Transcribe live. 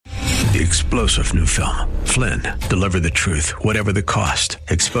The explosive new film, Flynn, deliver the truth, whatever the cost,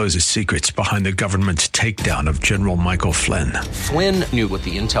 exposes secrets behind the government's takedown of General Michael Flynn. Flynn knew what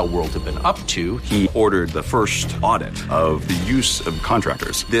the intel world had been up to. He ordered the first audit of the use of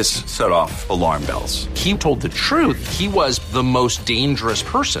contractors. This set off alarm bells. He told the truth. He was the most dangerous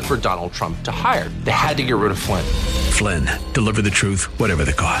person for Donald Trump to hire. They had to get rid of Flynn. Flynn, deliver the truth, whatever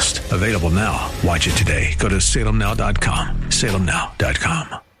the cost. Available now. Watch it today. Go to salemnow.com.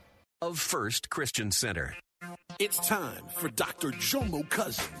 salemnow.com. Of First Christian Center. It's time for Dr. Jomo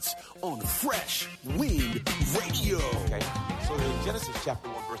Cousins on Fresh Wind Radio. Okay, so in Genesis chapter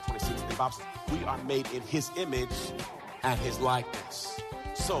 1, verse 26, the Bible says, we are made in his image and his likeness.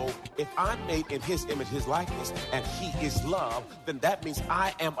 So if I'm made in his image, his likeness, and he is love, then that means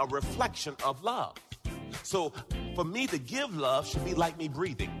I am a reflection of love. So for me to give love should be like me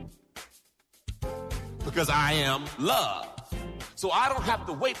breathing, because I am love. So I don't have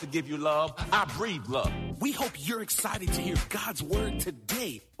to wait to give you love. I breathe love. We hope you're excited to hear God's word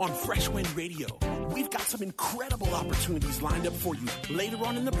today on Fresh Wind Radio. We've got some incredible opportunities lined up for you later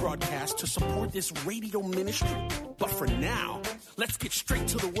on in the broadcast to support this radio ministry. But for now, let's get straight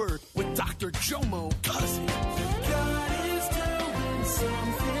to the word with Dr. Jomo Cousins. God is doing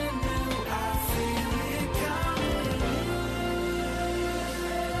something new. I feel it coming.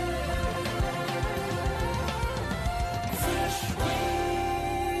 Fresh Wind.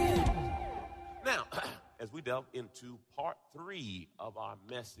 Now, as we delve into part 3 of our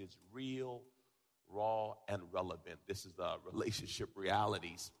message, Real, Raw, and Relevant. This is the relationship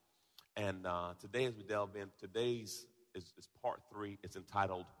realities. And today as we delve in, today's is part 3. It's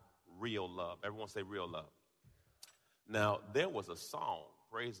entitled Real Love. Everyone say Real Love. Now, there was a song,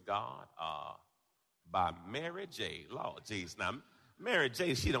 praise God, by Mary J. Lord, geez. Now, Mary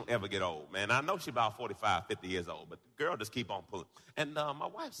J., she don't ever get old, man. I know she about 45, 50 years old, but the girl just keep on pulling. And my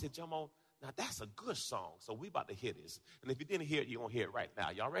wife said, Jomo, now that's a good song, so we about to hear this. And if you didn't hear it, you're going to hear it right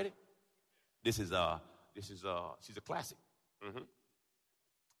now. Y'all ready? This is she's a classic. Mm-hmm.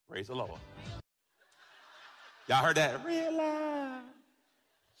 Praise the Lord. Y'all heard that? Real love.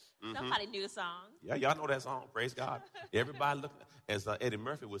 Mm-hmm. Somebody knew the song. Yeah, y'all know that song. Praise God. Everybody looking, as Eddie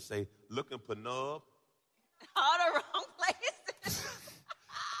Murphy would say, looking for nub. All the wrong places.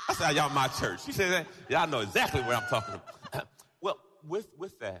 That's how y'all my church. She said that. Y'all know exactly where I'm talking about. Well,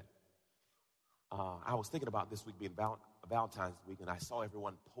 with that, I was thinking about this week being Valentine's week, and I saw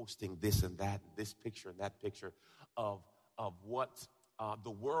everyone posting this and that, this picture and that picture of what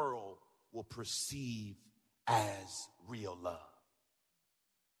the world will perceive as real love.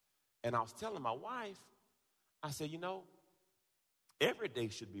 And I was telling my wife, I said, every day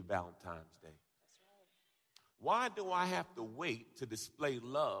should be Valentine's Day. That's right. Why do I have to wait to display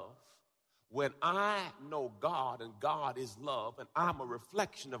love when I know God and God is love and I'm a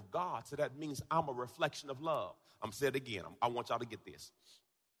reflection of God? So that means I'm a reflection of love. I'm saying it again. I want y'all to get this.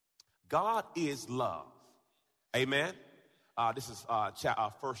 God is love. Amen. This is 1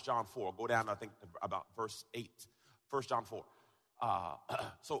 John 4. Go down, I think, about verse 8. 1 John 4.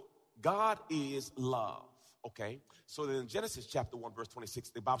 So God is love. Okay. So then in Genesis chapter 1, verse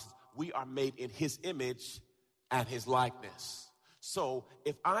 26, the Bible says, we are made in his image and his likeness. So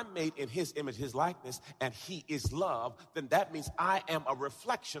if I'm made in his image, his likeness, and he is love, then that means I am a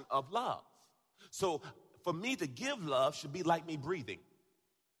reflection of love. So for me to give love should be like me breathing,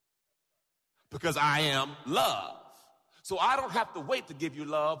 because I am love. So I don't have to wait to give you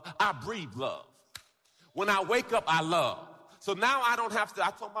love. I breathe love. When I wake up, I love. So now I don't have to.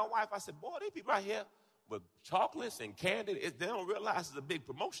 I told my wife, I said, boy, these people out here with chocolates and candy, they don't realize it's a big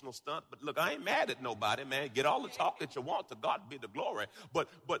promotional stunt. But look, I ain't mad at nobody, man. Get all the chocolate you want. To God be the glory. But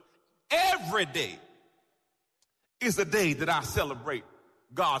every day is a day that I celebrate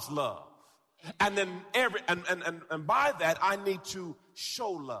God's love. And then and by that, I need to show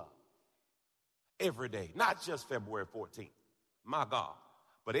love every day, not just February 14th, my God,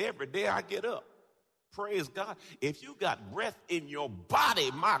 but every day I get up. Praise God. If you got breath in your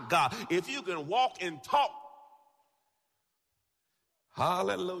body, my God, if you can walk and talk,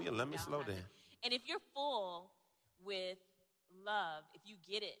 hallelujah. Let me slow down. And if you're full with love, if you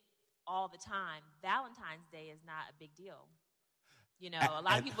get it all the time, Valentine's Day is not a big deal. A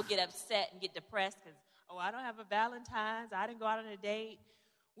lot of people get upset and get depressed because, I don't have a Valentine's. I didn't go out on a date.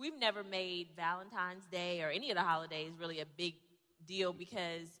 We've never made Valentine's Day or any of the holidays really a big deal,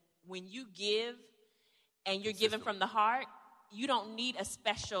 because when you give and you're given from the heart, you don't need a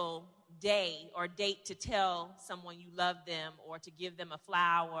special day or date to tell someone you love them or to give them a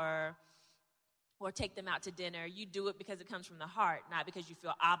flower or take them out to dinner. You do it because it comes from the heart, not because you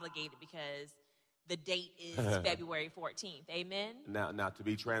feel obligated because the date is February 14th. Amen? Now, to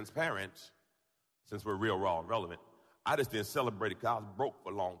be transparent, since we're real, raw, and relevant, I just didn't celebrate it because I was broke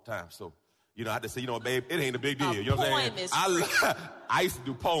for a long time. So, I just say, babe, it ain't a big deal. You know what I'm saying? I used to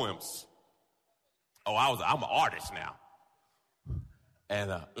do poems. Oh, I'm an artist now. And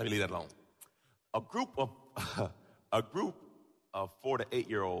let me leave that alone. A group of 4 to 8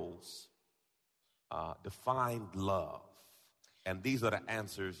 year olds defined love. And these are the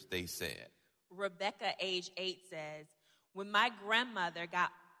answers they said. Rebecca, age 8, says, when my grandmother got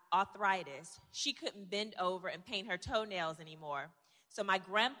arthritis, she couldn't bend over and paint her toenails anymore. So my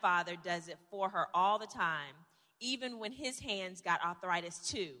grandfather does it for her all the time, even when his hands got arthritis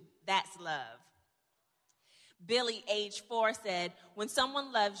too. That's love. Billy, age 4, said, when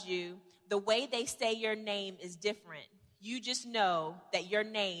someone loves you, the way they say your name is different. You just know that your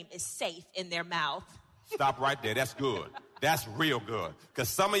name is safe in their mouth. Stop right there. That's good. That's real good. Because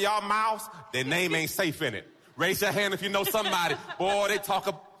some of y'all mouths, their name ain't safe in it. Raise your hand if you know somebody. Boy, they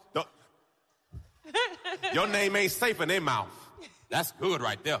talk your name ain't safe in their mouth. That's good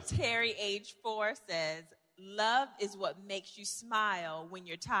right there. Terry, age 4, says, love is what makes you smile when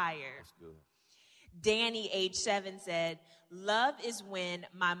you're tired. That's good. Danny, age 7, said, love is when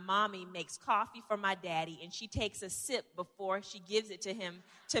my mommy makes coffee for my daddy and she takes a sip before she gives it to him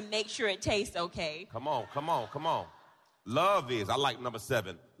to make sure it tastes okay. Come on. Love is, I like number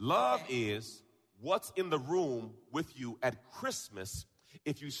 7. Love is what's in the room with you at Christmas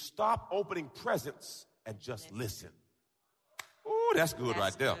if you stop opening presents and just listen. Ooh, that's good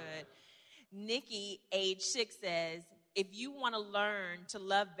right there. Good. Nikki, age 6, says, if you want to learn to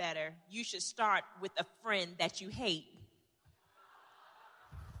love better, you should start with a friend that you hate.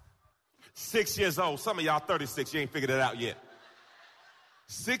 6 years old. Some of y'all 36, you ain't figured it out yet.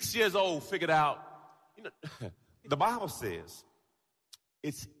 6 years old, figured out. The Bible says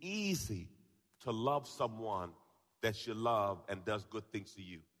it's easy to love someone that you love and does good things to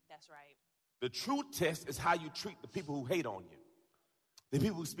you. That's right. The true test is how you treat the people who hate on you, the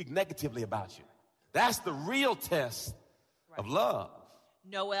people who speak negatively about you. That's the real test of love.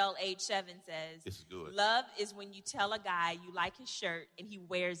 Noel, age 7, says, this is good. Love is when you tell a guy you like his shirt and he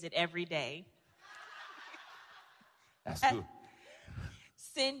wears it every day. That's good.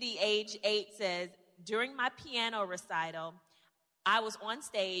 Cindy, age 8, says, during my piano recital, I was on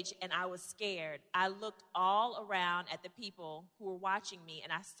stage and I was scared. I looked all around at the people who were watching me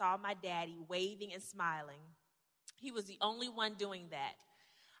and I saw my daddy waving and smiling. He was the only one doing that.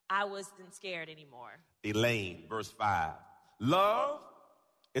 I wasn't scared anymore. Elaine, verse 5. Love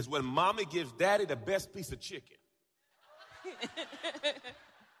is when mommy gives daddy the best piece of chicken.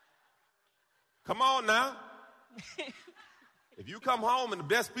 Come on now. If you come home and the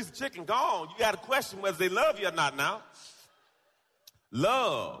best piece of chicken gone, you got to question whether they love you or not now.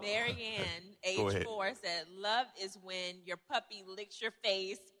 Love. Marianne, age 4, said, love is when your puppy licks your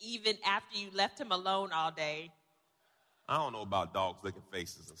face even after you left him alone all day. I don't know about dogs licking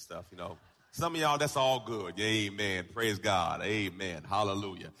faces and stuff, Some of y'all, that's all good. Amen. Praise God. Amen.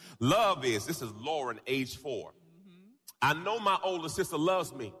 Hallelujah. Love is, this is Lauren, age 4. Mm-hmm. I know my older sister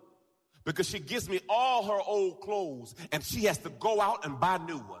loves me because she gives me all her old clothes and she has to go out and buy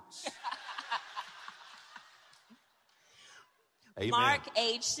new ones. Amen. Mark,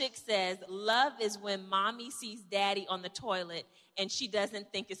 age 6, says, love is when mommy sees daddy on the toilet and she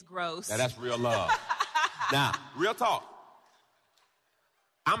doesn't think it's gross. Now, that's real love. Now, real talk.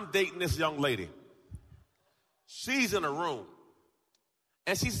 I'm dating this young lady. She's in a room.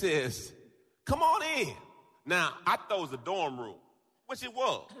 And she says, come on in. Now, I thought it was a dorm room, which it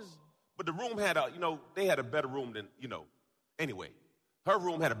was. But the room had they had a better room than, Anyway, her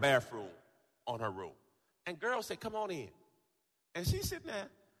room had a bathroom on her room. And girl said, come on in. And she said, now,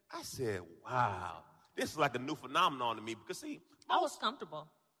 I said, wow, this is like a new phenomenon to me because, see, I was comfortable.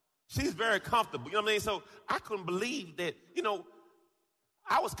 She's very comfortable, you know what I mean? So I couldn't believe that,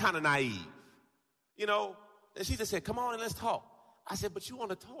 I was kind of naive, and she just said, come on and let's talk. I said, but you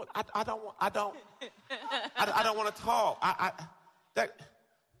want to talk? I don't want to talk.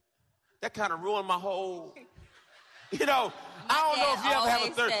 That kind of ruined my whole, I don't know if you ever have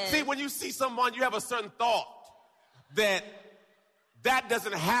a certain, see, when you see someone, you have a certain thought that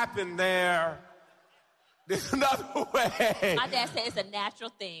doesn't happen there. There's another way. My dad said it's a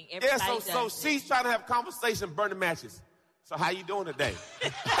natural thing. So she's trying to have a conversation, burning matches. So how you doing today?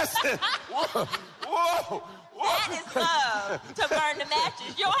 I said, whoa. That is love, to burn the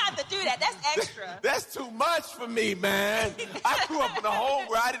matches. You don't have to do that. That's extra. That's too much for me, man. I grew up in a home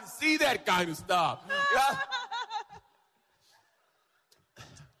where I didn't see that kind of stuff.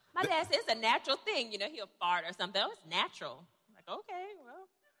 My dad said it's a natural thing. He'll fart or something. Oh, it's natural. I'm like, okay, well.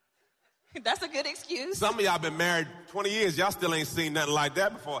 That's a good excuse. Some of y'all been married 20 years. Y'all still ain't seen nothing like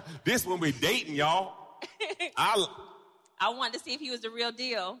that before. This when we dating, y'all. I wanted to see if he was the real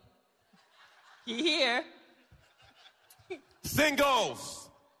deal. He here. Singles,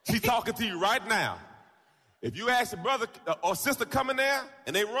 she talking to you right now. If you ask your brother or sister come in there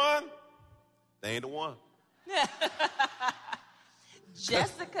and they run, they ain't the one.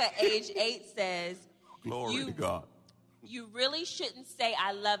 Jessica, age 8, says, Glory to God. You really shouldn't say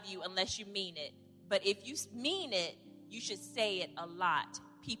I love you unless you mean it. But if you mean it, you should say it a lot.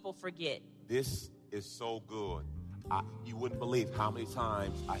 People forget. This is so good. You wouldn't believe how many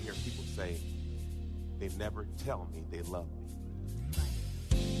times I hear people say, they never tell me they love me.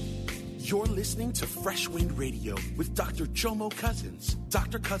 You're listening to Fresh Wind Radio with Dr. Jomo Cousins.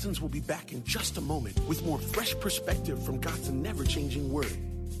 Dr. Cousins will be back in just a moment with more fresh perspective from God's never-changing word.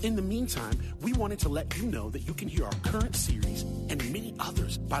 In the meantime, we wanted to let you know that you can hear our current series and many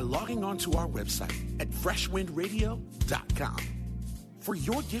others by logging on to our website at freshwindradio.com. For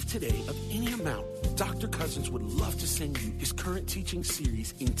your gift today of any amount, Dr. Cousins would love to send you his current teaching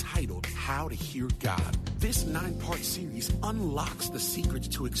series entitled How to Hear God. This 9-part series unlocks the secrets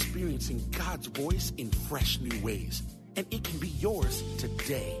to experiencing God's voice in fresh new ways. And it can be yours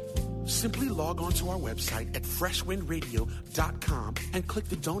today. Simply log on to our website at freshwindradio.com and click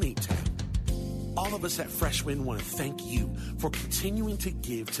the Donate tab. All of us at Freshwind want to thank you for continuing to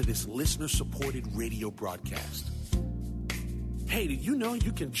give to this listener-supported radio broadcast. Hey, did you know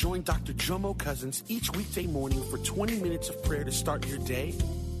you can join Dr. Jomo Cousins each weekday morning for 20 minutes of prayer to start your day?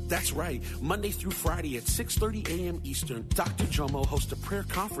 That's right. Monday through Friday at 6:30 a.m. Eastern, Dr. Jomo hosts a prayer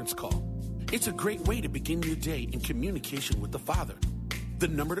conference call. It's a great way to begin your day in communication with the Father. The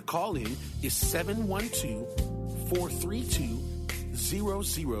number to call in is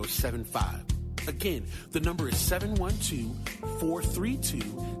 712-432-0075. Again, the number is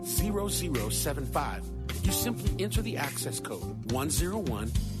 712-432-0075. You simply enter the access code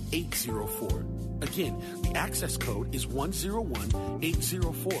 101804. Again, the access code is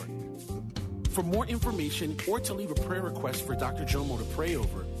 101804. For more information or to leave a prayer request for Dr. Jomo to pray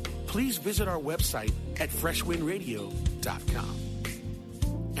over, please visit our website at freshwindradio.com.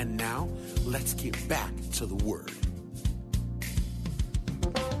 And now, let's get back to the Word.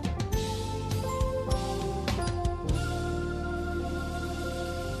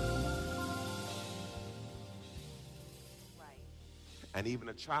 And even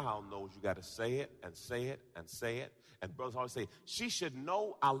a child knows you got to say it and say it and say it. And brothers always say, she should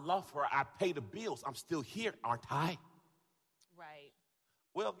know I love her. I pay the bills. I'm still here, aren't I? Right.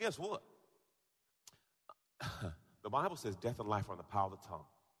 Well, guess what? The Bible says death and life are in the power of the tongue,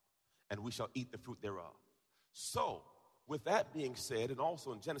 and we shall eat the fruit thereof. So, with that being said, and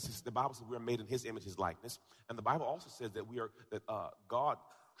also in Genesis, the Bible says we are made in his image, his likeness. And the Bible also says that God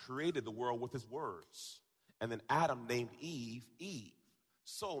created the world with his words. And then Adam named Eve, Eve.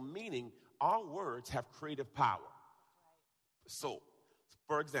 So, meaning our words have creative power. So,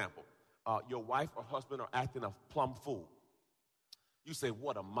 for example, your wife or husband are acting a plumb fool. You say,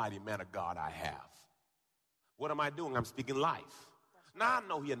 what a mighty man of God I have. What am I doing? I'm speaking life. Now, I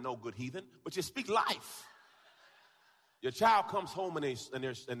know he a no good heathen, but you speak life. Your child comes home and they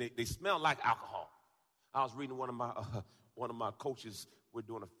smell like alcohol. I was reading one of my coaches. We're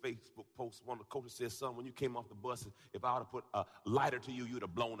doing a Facebook post. One of the coaches said, son, when you came off the bus, if I would have put a lighter to you, you'd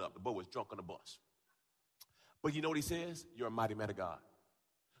have blown up. The boy was drunk on the bus. But you know what he says? You're a mighty man of God.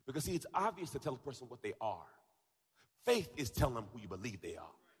 Because, see, it's obvious to tell a person what they are. Faith is telling them who you believe they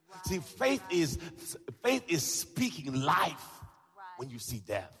are. Right. See, faith is speaking life when you see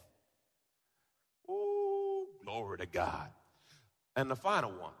death. Ooh, glory to God. And the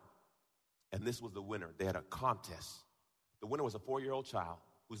final one, and this was the winner. They had a contest. The winner was a 4-year-old child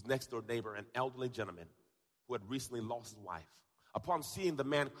whose next-door neighbor, an elderly gentleman who had recently lost his wife. Upon seeing the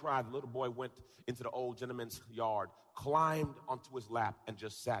man cry, the little boy went into the old gentleman's yard, climbed onto his lap, and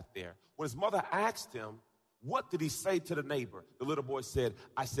just sat there. When his mother asked him, what did he say to the neighbor? The little boy said,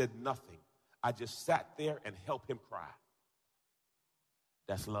 I said nothing. I just sat there and helped him cry.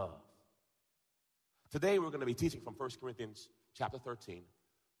 That's love. Today we're going to be teaching from 1 Corinthians chapter 13.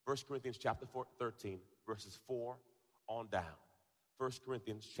 1 Corinthians chapter 13, verses 4 on down. 1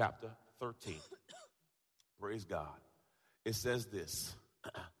 Corinthians chapter 13. Praise God. It says this.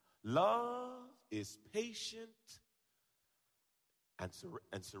 Love is patient and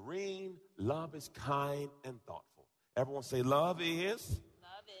serene. Love is kind and thoughtful. Everyone say love is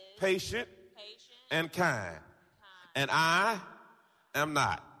patient and kind. And I am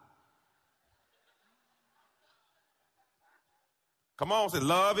not. Come on, say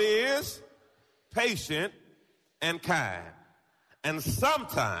love is patient and kind. And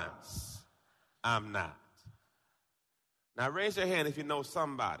sometimes I'm not. Now raise your hand if you know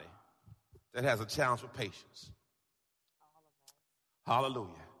somebody that has a challenge with patience. Hallelujah.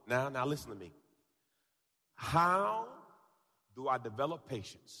 Now listen to me. How do I develop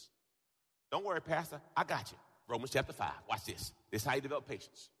patience? Don't worry, Pastor. I got you. Romans chapter 5. Watch this. This is how you develop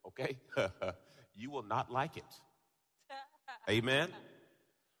patience, okay? You will not like it. Amen?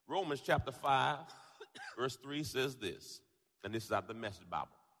 Romans chapter 5, verse 3 says this, and this is out of the Message Bible.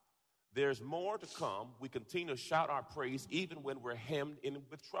 There's more to come. We continue to shout our praise even when we're hemmed in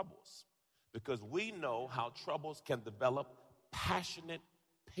with troubles, because we know how troubles can develop passionate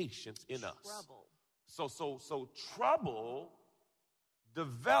patience in us. So trouble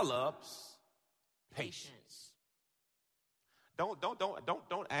develops patience.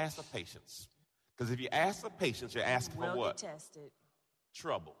 Don't ask for patience, because if you ask for patience, you're asking for what? Get tested.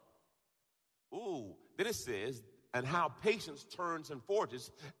 Trouble. Ooh. Then it says, and how patience turns and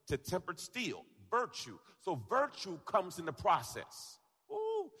forges to tempered steel, virtue. So virtue comes in the process.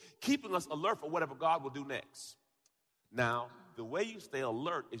 Ooh, keeping us alert for whatever God will do next. Now, the way you stay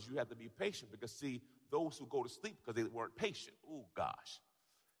alert is you have to be patient, because see, those who go to sleep because they weren't patient. Oh gosh.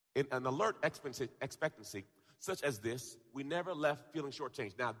 In an alert expectancy such as this, we never left feeling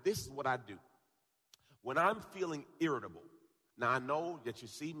shortchanged. Now, this is what I do. When I'm feeling irritable, now I know that you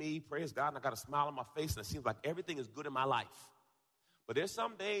see me, praise God, and I got a smile on my face, and it seems like everything is good in my life. But there's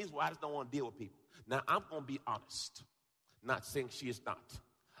some days where I just don't want to deal with people. Now, I'm going to be honest. Not saying she is not.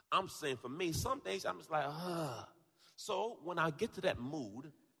 I'm saying for me, some days I'm just like, So when I get to that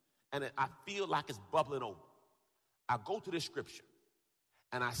mood, and I feel like it's bubbling over, I go to this scripture,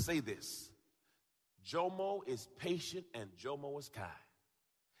 and I say this: Jomo is patient and Jomo is kind.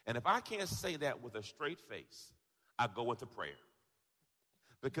 And if I can't say that with a straight face, I go into prayer.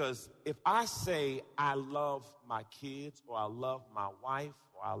 Because if I say I love my kids, or I love my wife,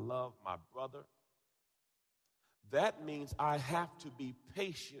 or I love my brother, that means I have to be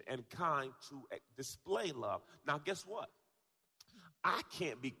patient and kind to display love. Now, guess what? I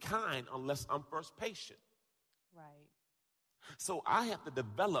can't be kind unless I'm first patient. Right. So I have to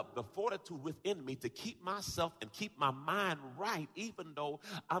develop the fortitude within me to keep myself and keep my mind right, even though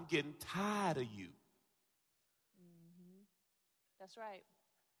I'm getting tired of you. Mm-hmm. That's right.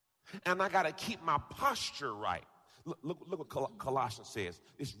 And I got to keep my posture right. Look what Colossians says.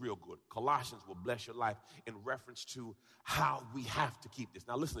 It's real good. Colossians will bless your life in reference to how we have to keep this.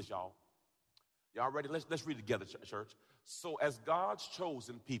 Now listen to this, y'all. Y'all ready? Let's read together, church. So as God's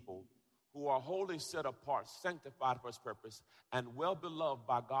chosen people who are wholly set apart, sanctified for his purpose, and well-beloved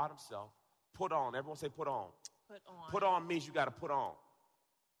by God himself, put on. Everyone say put on. Put on. Put on means you got to put on.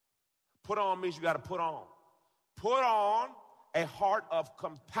 Put on means you got to put on. Put on a heart of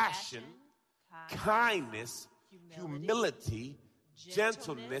compassion, kindness, humility,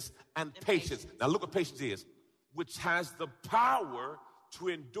 gentleness, and patience. Now look what patience is, which has the power to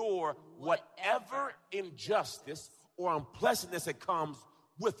endure whatever injustice or unpleasantness that comes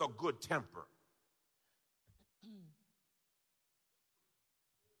with a good temper.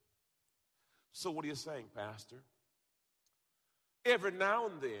 So what are you saying, Pastor? Every now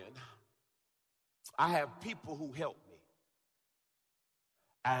and then, I have people who help me.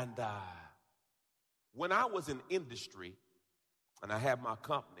 And when I was in industry and I had my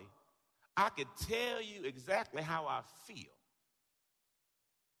company, I could tell you exactly how I feel.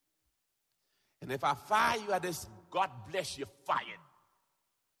 And if I fire you, I just, God bless you, fired.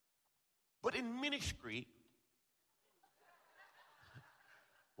 But in ministry,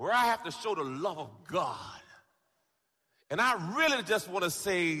 where I have to show the love of God, and I really just want to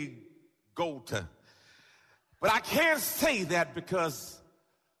say, go to, but I can't say that because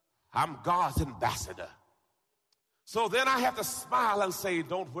I'm God's ambassador. So then I have to smile and say,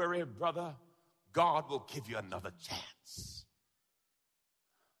 don't worry, brother, God will give you another chance.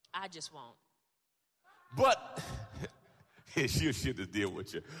 I just won't. But she'll just deal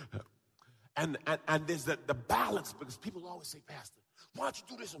with you. And there's the balance, because people always say, Pastor, why don't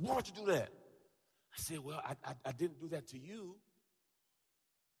you do this and why don't you do that? I said, well, I didn't do that to you.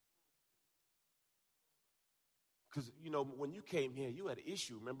 Because, you know, when you came here, you had an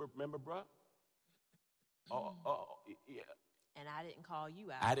issue. Remember, bro? Yeah. And I didn't call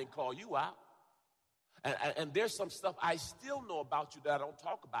you out. I didn't call you out. And there's some stuff I still know about you that I don't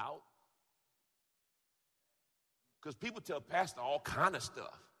talk about. Because people tell Pastor all kind of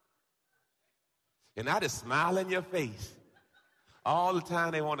stuff. And I just smile in your face. All the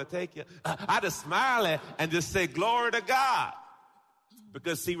time they want to take you. I just smile and just say, glory to God.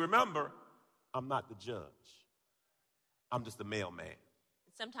 Because, see, remember, I'm not the judge. I'm just the mailman.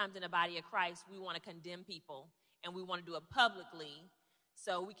 Sometimes in the body of Christ, we want to condemn people, and we want to do it publicly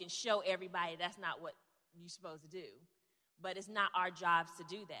so we can show everybody that's not what you're supposed to do. But it's not our jobs to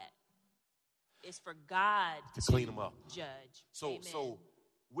do that. It's for God to clean them up. Judge. So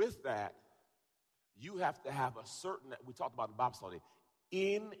with that, you have to have a certain, we talked about in Bible study,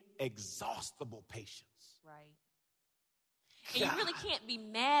 inexhaustible patience. Right. And you really can't be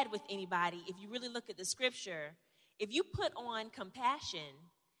mad with anybody if you really look at the scripture. If you put on compassion,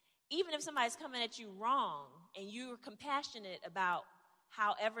 even if somebody's coming at you wrong and you're compassionate about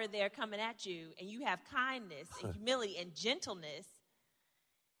however they're coming at you, and you have kindness and humility and gentleness,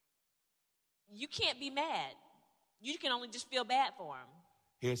 you can't be mad. You can only just feel bad for them.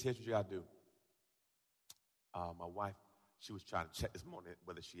 Here's what you got to do. My wife, she was trying to check this morning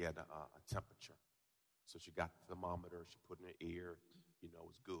whether she had a temperature. So she got the thermometer, she put it in her ear, it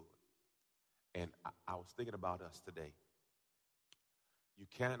was good. And I was thinking about us today. You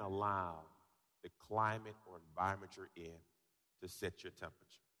can't allow the climate or environment you're in to set your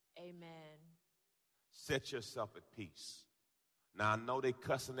temperature. Amen. Set yourself at peace. Now, I know they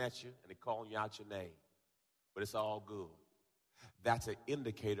cussing at you and they calling you out your name, but it's all good. That's an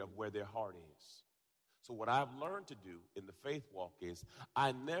indicator of where their heart is. So what I've learned to do in the faith walk is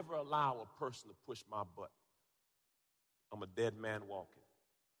I never allow a person to push my butt. I'm a dead man walking.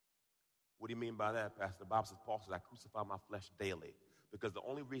 What do you mean by that, Pastor? The Bible says, Paul says, I crucify my flesh daily. Because the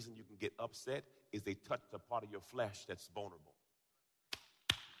only reason you can get upset is they touch the part of your flesh that's vulnerable.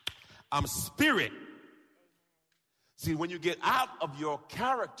 I'm spirit. See, when you get out of your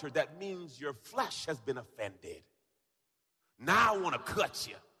character, that means your flesh has been offended. Now I want to cut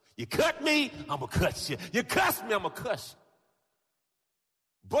you. You cut me, I'm going to cut you. You cuss me, I'm going to cuss you.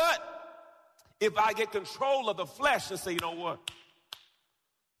 But if I get control of the flesh and say, you know what?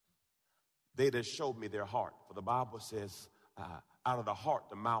 They just showed me their heart. For the Bible says, out of the heart,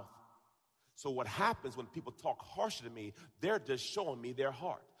 the mouth. So what happens when people talk harshly to me, they're just showing me their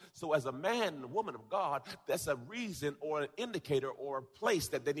heart. So as a man and a woman of God, that's a reason or an indicator or a place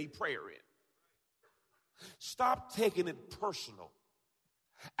that they need prayer in. Stop taking it personal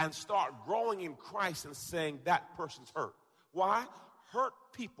and start growing in Christ and saying that person's hurt. Why? Hurt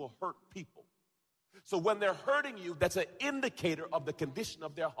people hurt people. So when they're hurting you, that's an indicator of the condition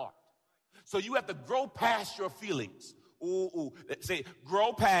of their heart. So you have to grow past your feelings. Say,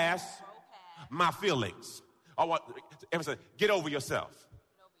 grow past my feelings. Everyone say, get over yourself.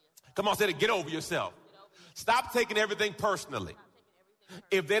 Come on, say it, get over yourself. Stop taking everything personally.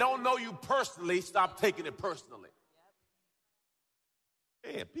 If they don't know you personally, stop taking it personally.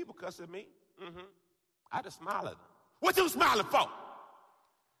 Yeah, people cuss at me. I just smile at them. What you smiling for?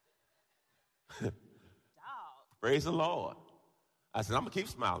 Praise the Lord. I said, I'm going to keep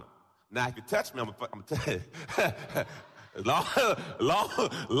smiling. Now, if you touch me, I'm going to tell you. As long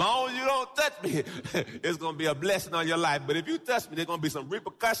as you don't touch me, it's going to be a blessing on your life. But if you touch me, there's going to be some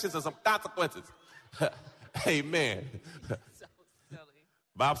repercussions and some consequences. Amen. So silly.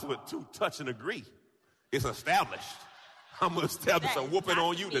 Bible said, with two touch and agree, it's established. I'm going to establish a whooping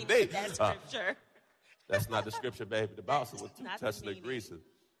on you today. That's scripture. That's not the scripture, baby. The Bible said, with two touch and agree.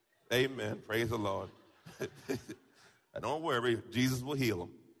 Amen. Praise the Lord. And don't worry, Jesus will heal them.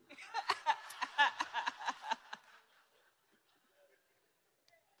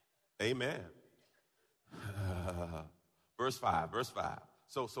 Amen. Verse 5.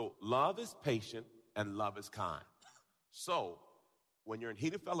 So love is patient and love is kind. So when you're in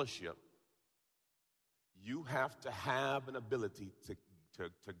heated fellowship, you have to have an ability to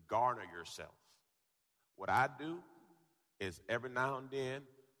garner yourself. What I do is every now and then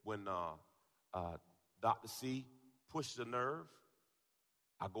when Dr. C pushes a nerve,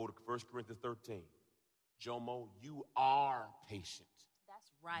 I go to 1 Corinthians 13. Jomo, you are patient.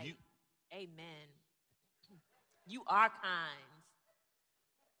 That's right. Amen. You are kind.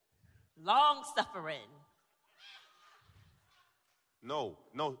 Long-suffering. No.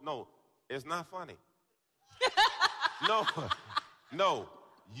 It's not funny. No.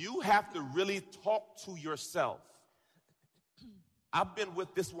 You have to really talk to yourself. I've been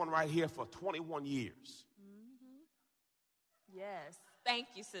with this one right here for 21 years. Mm-hmm. Yes. Thank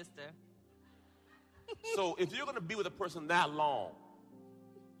you, sister. So if you're going to be with a person that long,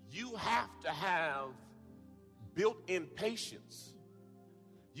 you have to have built-in patience.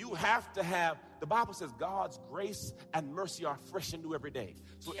 You have to have, the Bible says God's grace and mercy are fresh and new every day.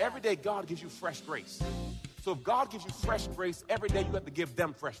 So every day God gives you fresh grace. So if God gives you fresh grace, every day you have to give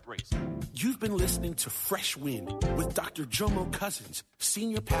them fresh grace. You've been listening to Fresh Wind with Dr. Jomo Cousins,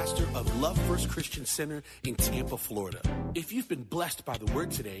 Senior Pastor of Love First Christian Center in Tampa, Florida. If you've been blessed by the word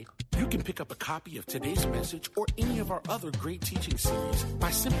today, you can pick up a copy of today's message or any of our other great teaching series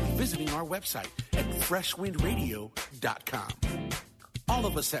by simply visiting our website at freshwindradio.com. All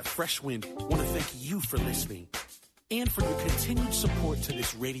of us at Fresh Wind want to thank you for listening and for your continued support to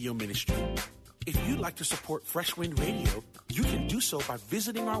this radio ministry. If you'd like to support Fresh Wind Radio, you can do so by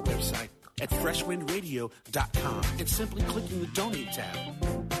visiting our website at freshwindradio.com and simply clicking the Donate tab.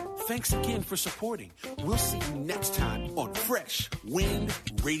 Thanks again for supporting. We'll see you next time on Fresh Wind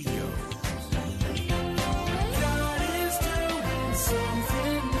Radio. God is doing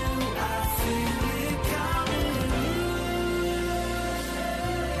something new. I feel it coming.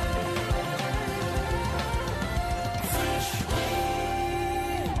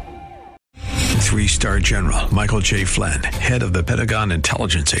 Three-star General Michael J. Flynn, head of the Pentagon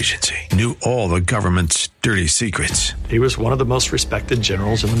Intelligence Agency, knew all the government's dirty secrets. He was one of the most respected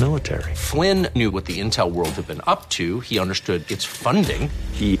generals in the military. Flynn knew what the intel world had been up to. He understood its funding.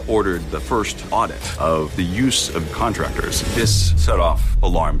 He ordered the first audit of the use of contractors. This set off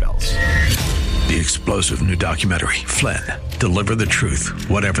alarm bells. The explosive new documentary, Flynn, Deliver the Truth,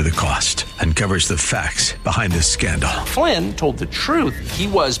 Whatever the Cost, uncovers the facts behind this scandal. Flynn told the truth. He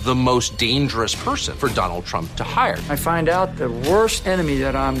was the most dangerous person for Donald Trump to hire. I find out the worst enemy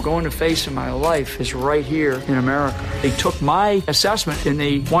that I'm going to face in my life is right here in America. They took my assessment and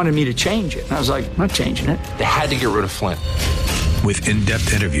they wanted me to change it. And I was like, I'm not changing it. They had to get rid of Flynn. With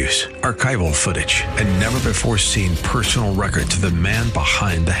in-depth interviews, archival footage, and never-before-seen personal records of the man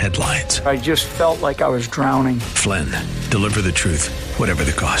behind the headlines. I just felt like I was drowning. Flynn, Deliver the Truth, Whatever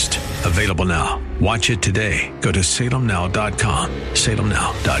the Cost. Available now. Watch it today. Go to salemnow.com.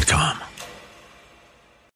 salemnow.com.